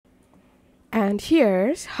And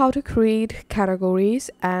here's how to create categories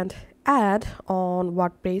and add on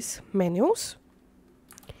WordPress menus.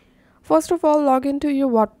 First of all, log into your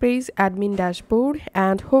WordPress admin dashboard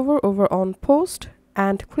and hover over on post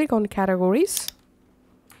and click on categories.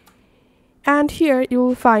 And here you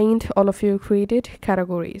will find all of your created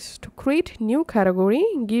categories. To create new category,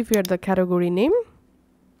 give here the category name.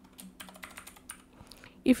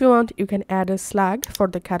 If you want, you can add a flag for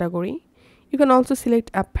the category. You can also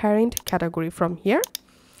select a parent category from here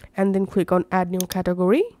and then click on add new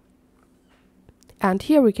category. And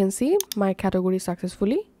here we can see my category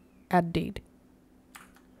successfully added.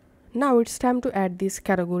 Now it's time to add this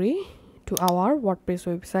category to our WordPress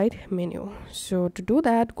website menu. So to do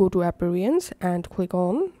that, go to appearance and click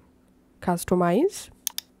on customize.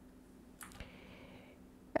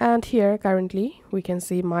 And here currently we can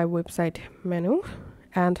see my website menu.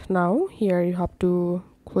 And now here you have to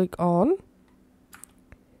click on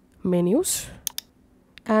menus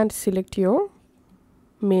and select your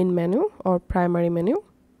main menu or primary menu.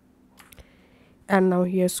 And now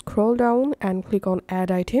here scroll down and click on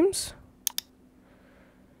add items.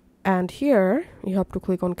 And here you have to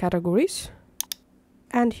click on categories.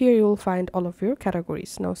 And here you will find all of your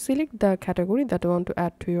categories. Now select the category that you want to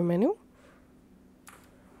add to your menu.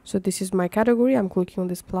 So this is my category. I'm clicking on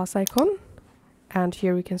this plus icon. And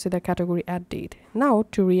here we can see the category added. Now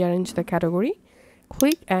to rearrange the category,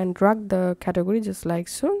 click and drag the category just like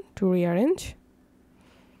so to rearrange.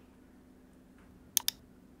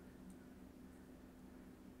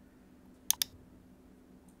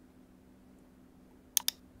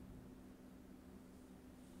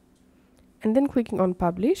 And then clicking on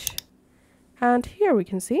publish. And here we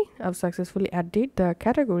can see I've successfully added the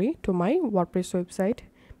category to my WordPress website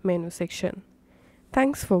menu section.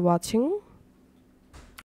 Thanks for watching.